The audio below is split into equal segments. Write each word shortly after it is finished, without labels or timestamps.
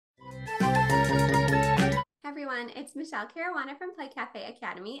everyone. It's Michelle Caruana from Play Cafe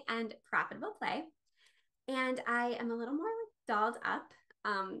Academy and Profitable Play. And I am a little more dolled up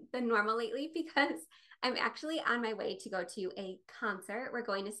than normal lately because I'm actually on my way to go to a concert. We're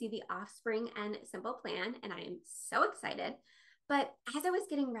going to see The Offspring and Simple Plan, and I am so excited. But as I was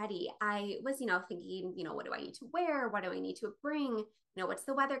getting ready, I was, thinking, what do I need to wear? What do I need to bring? What's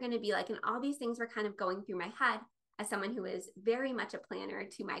the weather going to be like? And all these things were kind of going through my head as someone who is very much a planner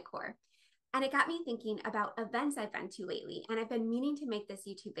to my core. And it got me thinking about events I've been to lately. And I've been meaning to make this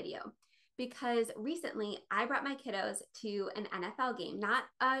YouTube video because recently I brought my kiddos to an NFL game, not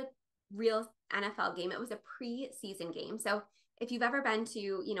a real NFL game. It was a preseason game. So if you've ever been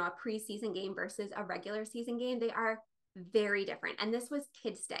to, a preseason game versus a regular season game, they are very different. And this was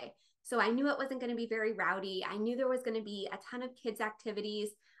Kids Day. So I knew it wasn't going to be very rowdy. I knew there was going to be a ton of kids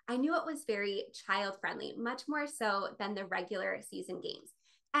activities. I knew it was very child friendly, much more so than the regular season games.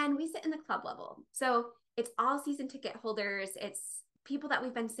 And we sit in the club level. So it's all season ticket holders. It's people that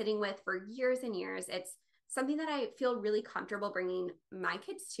we've been sitting with for years and years. It's something that I feel really comfortable bringing my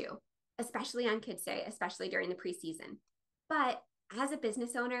kids to, especially on Kids Day, especially during the preseason. But as a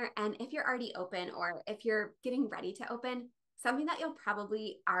business owner, and if you're already open or if you're getting ready to open, something that you'll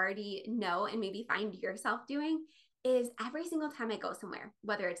probably already know and maybe find yourself doing is every single time I go somewhere,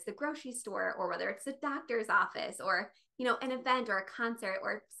 whether it's the grocery store or whether it's the doctor's office or, an event or a concert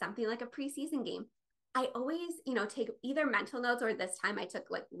or something like a preseason game, I always, take either mental notes or this time I took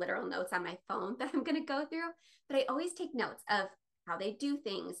like literal notes on my phone that I'm going to go through. But I always take notes of how they do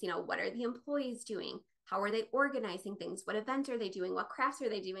things, what are the employees doing? How are they organizing things? What events are they doing? What crafts are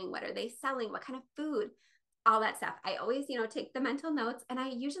they doing? What are they selling? What kind of food? All that stuff. I always, take the mental notes and I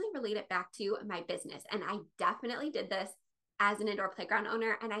usually relate it back to my business. And I definitely did this as an indoor playground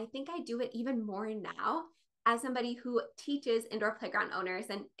owner. And I think I do it even more now as somebody who teaches indoor playground owners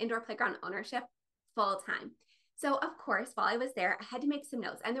and indoor playground ownership full time. So of course, while I was there, I had to make some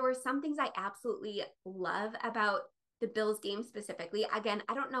notes. And there were some things I absolutely love about the Bills game specifically. Again,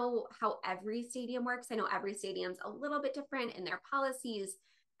 I don't know how every stadium works. I know every stadium's a little bit different in their policies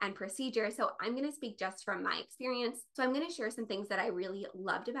and procedure. So I'm going to speak just from my experience. So I'm going to share some things that I really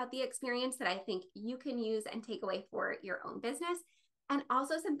loved about the experience that I think you can use and take away for your own business. And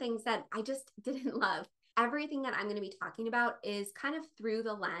also some things that I just didn't love. Everything that I'm going to be talking about is kind of through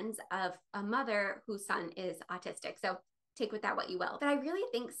the lens of a mother whose son is autistic. So take with that what you will. But I really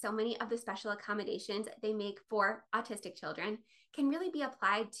think so many of the special accommodations they make for autistic children can really be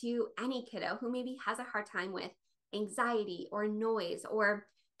applied to any kiddo who maybe has a hard time with anxiety or noise or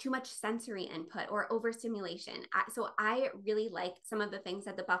too much sensory input or overstimulation. So I really like some of the things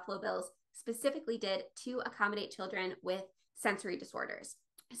that the Buffalo Bills specifically did to accommodate children with sensory disorders.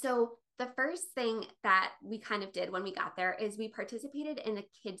 So the first thing that we kind of did when we got there is we participated in a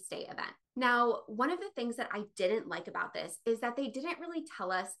Kids Day event. Now, one of the things that I didn't like about this is that they didn't really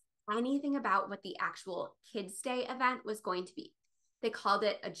tell us anything about what the actual Kids Day event was going to be. They called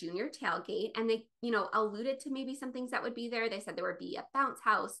it a junior tailgate and they, alluded to maybe some things that would be there. They said there would be a bounce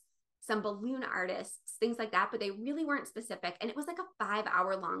house, some balloon artists, things like that, but they really weren't specific. And it was like a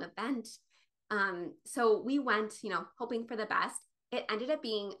 5-hour long event. So we went, hoping for the best. It ended up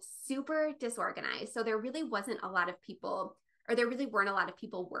being super disorganized. So there really weren't a lot of people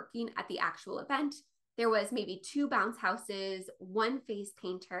working at the actual event. There was maybe 2 bounce houses, 1 face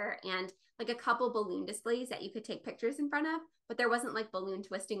painter, and like a couple balloon displays that you could take pictures in front of, but there wasn't like balloon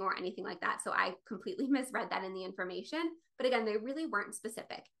twisting or anything like that. So I completely misread that in the information. But again, they really weren't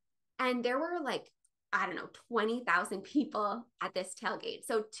specific. And there were 20,000 people at this tailgate.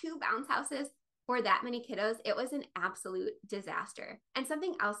 So 2 bounce houses for that many kiddos, it was an absolute disaster. And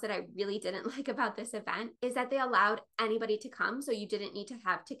something else that I really didn't like about this event is that they allowed anybody to come. So you didn't need to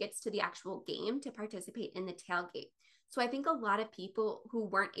have tickets to the actual game to participate in the tailgate. So I think a lot of people who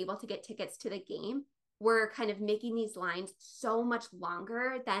weren't able to get tickets to the game were kind of making these lines so much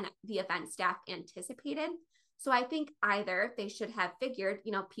longer than the event staff anticipated. So I think either they should have figured,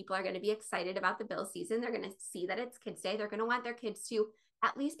 people are going to be excited about the Bills season. They're going to see that it's Kids Day. They're going to want their kids to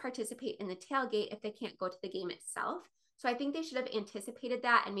at least participate in the tailgate if they can't go to the game itself. So I think they should have anticipated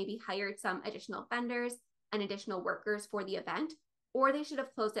that and maybe hired some additional vendors and additional workers for the event. Or they should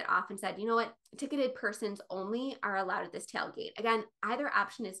have closed it off and said, you know what, ticketed persons only are allowed at this tailgate. Again, either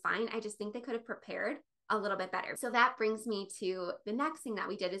option is fine. I just think they could have prepared a little bit better. So that brings me to the next thing that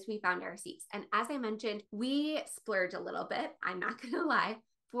we did is we found our seats. And as I mentioned, we splurged a little bit, I'm not going to lie,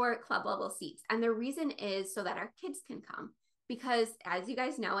 for club level seats. And the reason is so that our kids can come. Because as you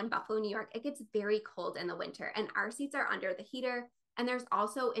guys know, in Buffalo, New York, it gets very cold in the winter and our seats are under the heater and there's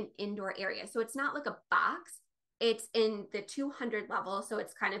also an indoor area. So it's not like a box. It's in the 200 level. So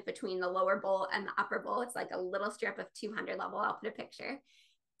it's kind of between the lower bowl and the upper bowl. It's like a little strip of 200 level. I'll put a picture.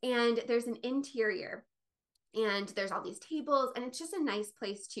 And there's an interior and there's all these tables, and it's just a nice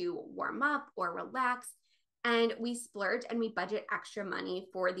place to warm up or relax. And we splurge and we budget extra money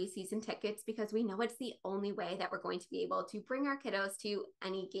for these season tickets because we know it's the only way that we're going to be able to bring our kiddos to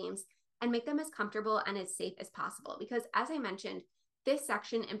any games and make them as comfortable and as safe as possible. Because as I mentioned, this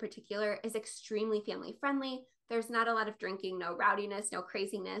section in particular is extremely family friendly. There's not a lot of drinking, no rowdiness, no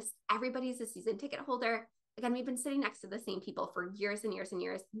craziness. Everybody's a season ticket holder. Again, we've been sitting next to the same people for years and years and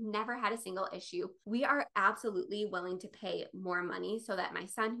years, never had a single issue. We are absolutely willing to pay more money so that my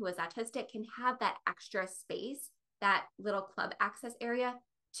son, who is autistic, can have that extra space, that little club access area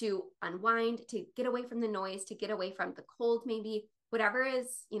to unwind, to get away from the noise, to get away from the cold, maybe whatever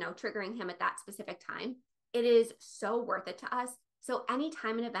is, triggering him at that specific time. It is so worth it to us. So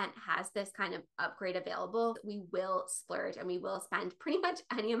anytime an event has this kind of upgrade available, we will splurge and we will spend pretty much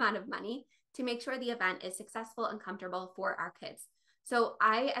any amount of money to make sure the event is successful and comfortable for our kids. So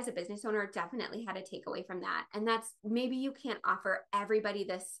I, as a business owner, definitely had a takeaway from that. And that's, maybe you can't offer everybody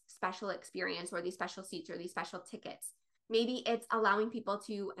this special experience or these special seats or these special tickets. Maybe it's allowing people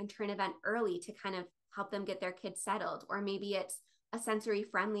to enter an event early to kind of help them get their kids settled. Or maybe it's a sensory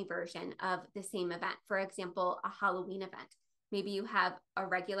friendly version of the same event. For example, a Halloween event. Maybe you have a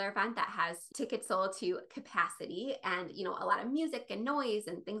regular event that has tickets sold to capacity and, a lot of music and noise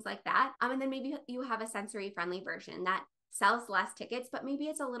and things like that. And then maybe you have a sensory friendly version that sells less tickets, but maybe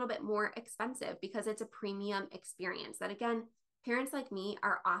it's a little bit more expensive because it's a premium experience that, again, parents like me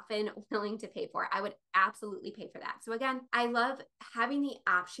are often willing to pay for. I would absolutely pay for that. So again, I love having the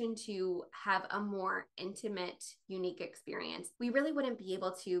option to have a more intimate, unique experience. We really wouldn't be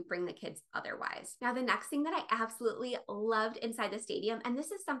able to bring the kids otherwise. Now, the next thing that I absolutely loved inside the stadium, and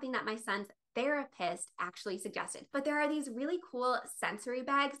this is something that my son's therapist actually suggested, but there are these really cool sensory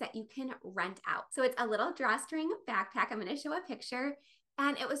bags that you can rent out. So it's a little drawstring backpack. I'm going to show a picture,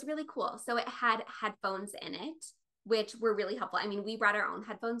 and it was really cool. So it had headphones in it, which were really helpful. I mean, we brought our own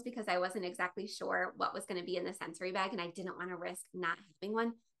headphones because I wasn't exactly sure what was going to be in the sensory bag and I didn't want to risk not having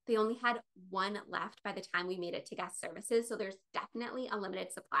one. They only had one left by the time we made it to guest services. So there's definitely a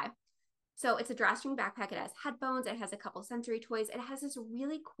limited supply. So it's a drawstring backpack. It has headphones. It has a couple sensory toys. It has this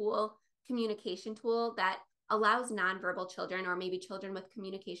really cool communication tool that allows nonverbal children or maybe children with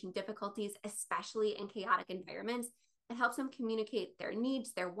communication difficulties, especially in chaotic environments. It helps them communicate their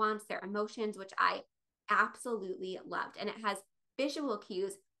needs, their wants, their emotions, which I absolutely loved. And it has visual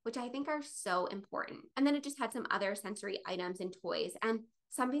cues, which I think are so important. And then it just had some other sensory items and toys. And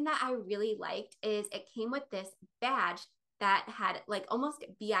something that I really liked is it came with this badge that had like almost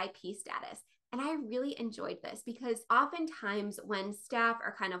VIP status. And I really enjoyed this because oftentimes when staff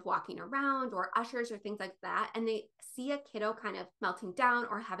are kind of walking around or ushers or things like that, and they see a kiddo kind of melting down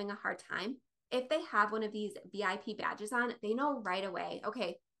or having a hard time, if they have one of these VIP badges on, they know right away,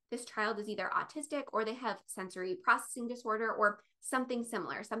 okay, this child is either autistic or they have sensory processing disorder or something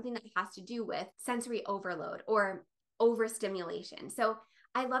similar, something that has to do with sensory overload or overstimulation. So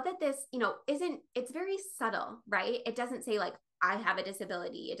I love that this, it's very subtle, right? It doesn't say like, I have a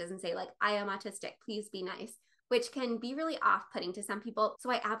disability. It doesn't say like, I am autistic, please be nice, which can be really off-putting to some people.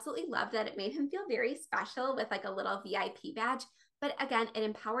 So I absolutely love that it made him feel very special with like a little VIP badge. But again, it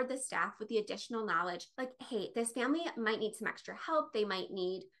empowered the staff with the additional knowledge, like, hey, this family might need some extra help. They might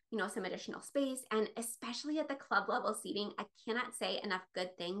need, some additional space. And especially at the club level seating, I cannot say enough good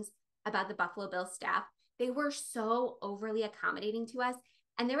things about the Buffalo Bills staff. They were so overly accommodating to us.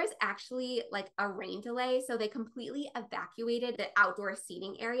 And there was actually like a rain delay. So they completely evacuated the outdoor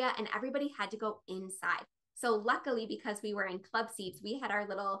seating area and everybody had to go inside. So luckily, because we were in club seats, we had our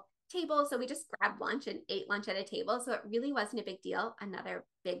little table. So we just grabbed lunch and ate lunch at a table. So it really wasn't a big deal. Another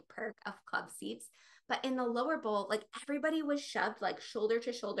big perk of club seats. But in the lower bowl, like everybody was shoved like shoulder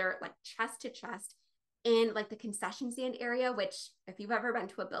to shoulder, like chest to chest in like the concession stand area, which if you've ever been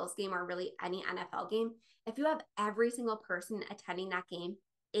to a Bills game or really any NFL game, if you have every single person attending that game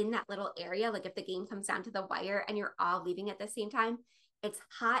in that little area, like if the game comes down to the wire and you're all leaving at the same time, it's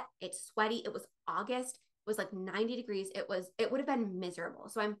hot, it's sweaty. It was August. It was like 90 degrees. It would have been miserable.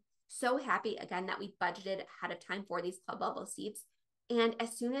 So I'm so happy again that we budgeted ahead of time for these club level seats. And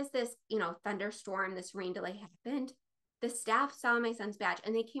as soon as this, thunderstorm, this rain delay happened, the staff saw my son's badge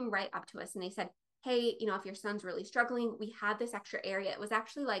and they came right up to us and they said, hey, if your son's really struggling, we have this extra area. It was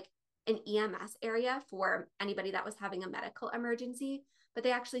actually like an EMS area for anybody that was having a medical emergency. But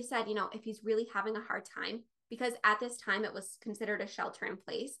they actually said, if he's really having a hard time, because at this time it was considered a shelter in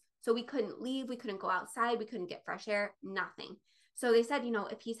place. So we couldn't leave, we couldn't go outside, we couldn't get fresh air, nothing. So they said,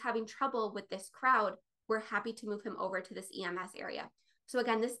 if he's having trouble with this crowd, we're happy to move him over to this EMS area. So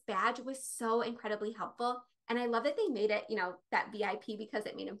again, this badge was so incredibly helpful. And I love that they made it, that VIP because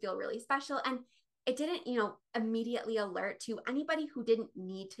it made him feel really special. And it didn't, immediately alert to anybody who didn't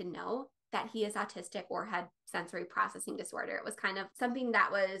need to know that he is autistic or had sensory processing disorder. It was kind of something that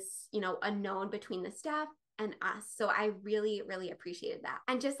was, a known between the staff and us. So I really, really appreciated that.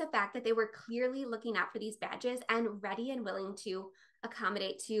 And just the fact that they were clearly looking out for these badges and ready and willing to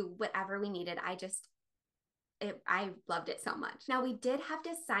accommodate to whatever we needed. I loved it so much. Now we did have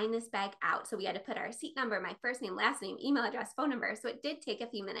to sign this bag out. So we had to put our seat number, my first name, last name, email address, phone number. So it did take a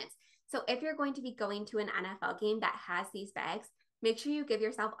few minutes. So if you're going to be going to an NFL game that has these bags, make sure you give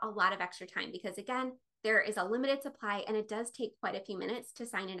yourself a lot of extra time because again, there is a limited supply and it does take quite a few minutes to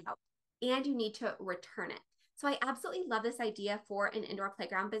sign it out and you need to return it. So I absolutely love this idea for an indoor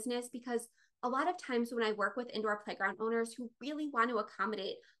playground business because a lot of times when I work with indoor playground owners who really want to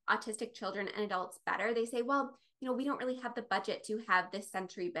accommodate autistic children and adults better, they say, well, we don't really have the budget to have this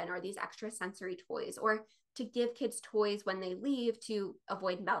sensory bin or these extra sensory toys or to give kids toys when they leave to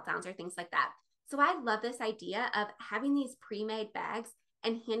avoid meltdowns or things like that. So I love this idea of having these pre-made bags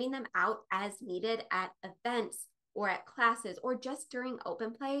and handing them out as needed at events or at classes or just during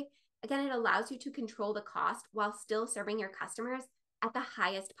open play. Again, it allows you to control the cost while still serving your customers at the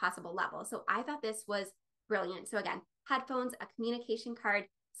highest possible level. So I thought this was brilliant. So again, headphones, a communication card,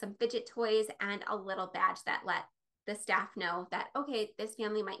 some fidget toys, and a little badge that let the staff know that, okay, this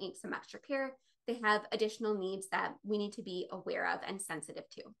family might need some extra care. They have additional needs that we need to be aware of and sensitive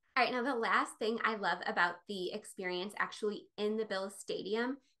to. All right, now the last thing I love about the experience actually in the Bills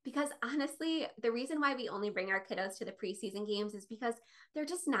Stadium, because honestly, the reason why we only bring our kiddos to the preseason games is because they're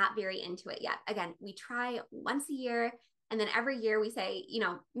just not very into it yet. Again, we try once a year, and then every year we say,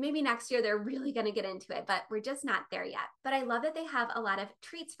 maybe next year they're really going to get into it, but we're just not there yet. But I love that they have a lot of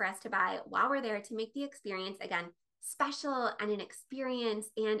treats for us to buy while we're there to make the experience, again, special and an experience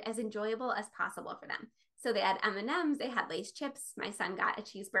and as enjoyable as possible for them. So they had M&Ms, they had Lay's chips. My son got a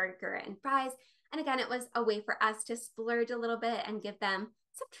cheeseburger and fries. And again, it was a way for us to splurge a little bit and give them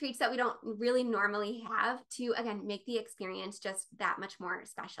some treats that we don't really normally have to, again, make the experience just that much more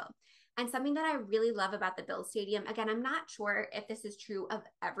special. And something that I really love about the Bills Stadium, again, I'm not sure if this is true of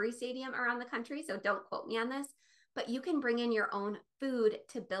every stadium around the country, so don't quote me on this, but you can bring in your own food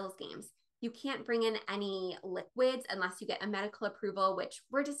to Bills games. You can't bring in any liquids unless you get a medical approval, which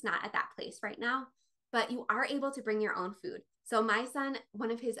we're just not at that place right now, but you are able to bring your own food. So my son,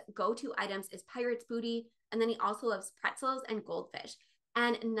 one of his go-to items is Pirate's Booty, and then he also loves pretzels and goldfish.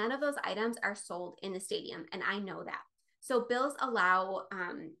 And none of those items are sold in the stadium, and I know that. So Bills allow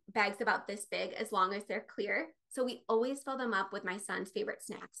bags about this big as long as they're clear. So we always fill them up with my son's favorite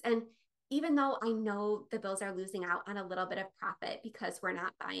snacks. And even though I know the Bills are losing out on a little bit of profit because we're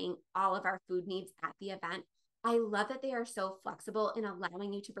not buying all of our food needs at the event, I love that they are so flexible in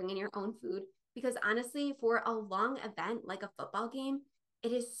allowing you to bring in your own food because honestly, for a long event like a football game,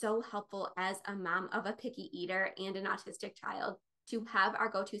 it is so helpful as a mom of a picky eater and an autistic child to have our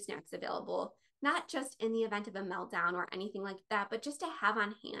go-to snacks available, not just in the event of a meltdown or anything like that, but just to have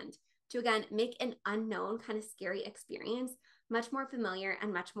on hand to, again, make an unknown kind of scary experience much more familiar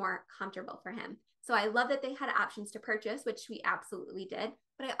and much more comfortable for him. So I love that they had options to purchase, which we absolutely did.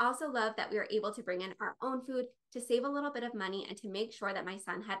 But I also love that we were able to bring in our own food to save a little bit of money and to make sure that my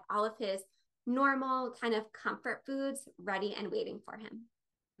son had all of his normal kind of comfort foods ready and waiting for him.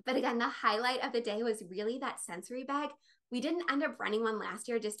 But again, the highlight of the day was really that sensory bag. We didn't end up running one last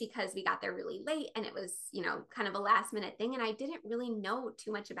year just because we got there really late and it was, kind of a last minute thing. And I didn't really know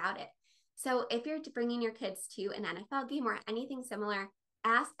too much about it. So if you're bringing your kids to an NFL game or anything similar,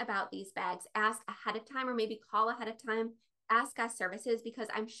 ask about these bags, ask ahead of time or maybe call ahead of time, ask us services because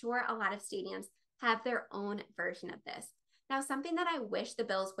I'm sure a lot of stadiums have their own version of this. Now, something that I wish the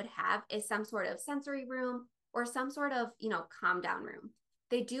Bills would have is some sort of sensory room or some sort of, calm down room.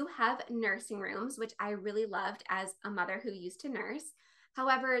 They do have nursing rooms, which I really loved as a mother who used to nurse.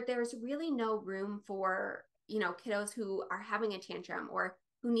 However, there's really no room for, kiddos who are having a tantrum or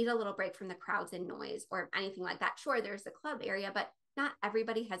who need a little break from the crowds and noise or anything like that. Sure, there's a club area, but not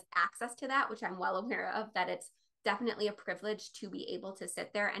everybody has access to that, which I'm well aware of, that it's definitely a privilege to be able to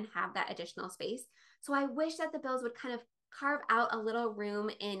sit there and have that additional space. So I wish that the Bills would kind of carve out a little room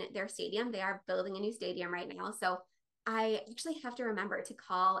in their stadium. They are building a new stadium right now. So I actually have to remember to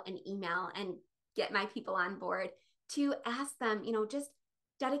call and email and get my people on board to ask them, just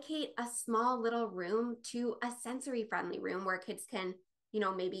dedicate a small little room to a sensory friendly room where kids can,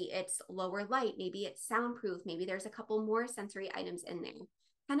 maybe it's lower light, maybe it's soundproof, maybe there's a couple more sensory items in there,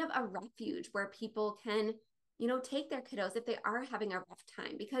 kind of a refuge where people can, take their kiddos if they are having a rough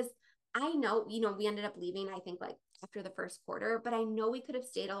time. Because I know, we ended up leaving, I think like after the first quarter, but I know we could have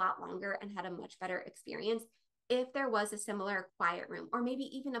stayed a lot longer and had a much better experience if there was a similar quiet room or maybe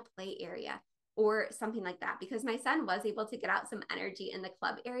even a play area or something like that, because my son was able to get out some energy in the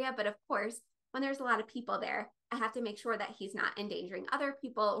club area. But of course, when there's a lot of people there, I have to make sure that he's not endangering other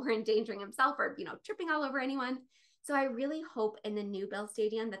people or endangering himself or, tripping all over anyone. So I really hope in the new Bill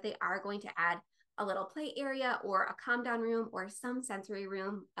Stadium that they are going to add a little play area or a calm down room or some sensory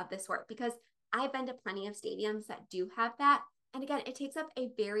room of the sort, because I've been to plenty of stadiums that do have that. And again, it takes up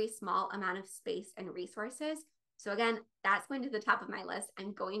a very small amount of space and resources. So again, that's going to the top of my list.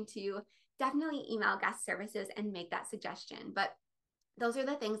 I'm going to definitely email guest services and make that suggestion. But those are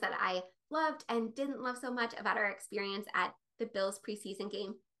the things that I loved and didn't love so much about our experience at the Bills preseason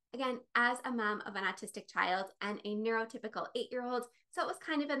game. Again, as a mom of an autistic child and a neurotypical 8-year-old, so it was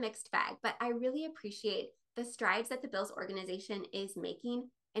kind of a mixed bag, but I really appreciate the strides that the Bills organization is making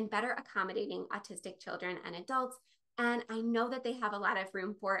in better accommodating autistic children and adults. And I know that they have a lot of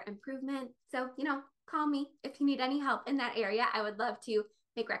room for improvement. So, call me if you need any help in that area. I would love to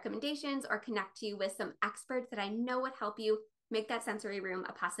make recommendations or connect you with some experts that I know would help you make that sensory room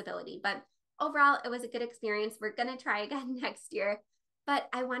a possibility. But overall, it was a good experience. We're going to try again next year. But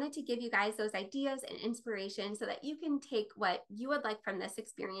I wanted to give you guys those ideas and inspiration so that you can take what you would like from this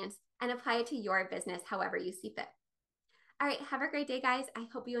experience and apply it to your business however you see fit. All right, have a great day, guys. I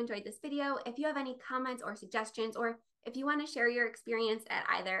hope you enjoyed this video. If you have any comments or suggestions, or if you want to share your experience at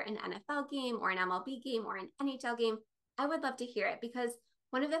either an NFL game or an MLB game or an NHL game, I would love to hear it, because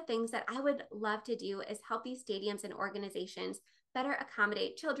one of the things that I would love to do is help these stadiums and organizations better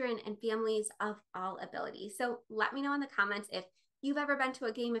accommodate children and families of all abilities. So let me know in the comments if you've ever been to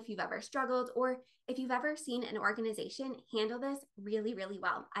a game, if you've ever struggled, or if you've ever seen an organization handle this really, really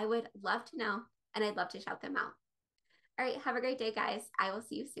well. I would love to know, and I'd love to shout them out. All right, have a great day, guys. I will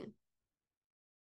see you soon.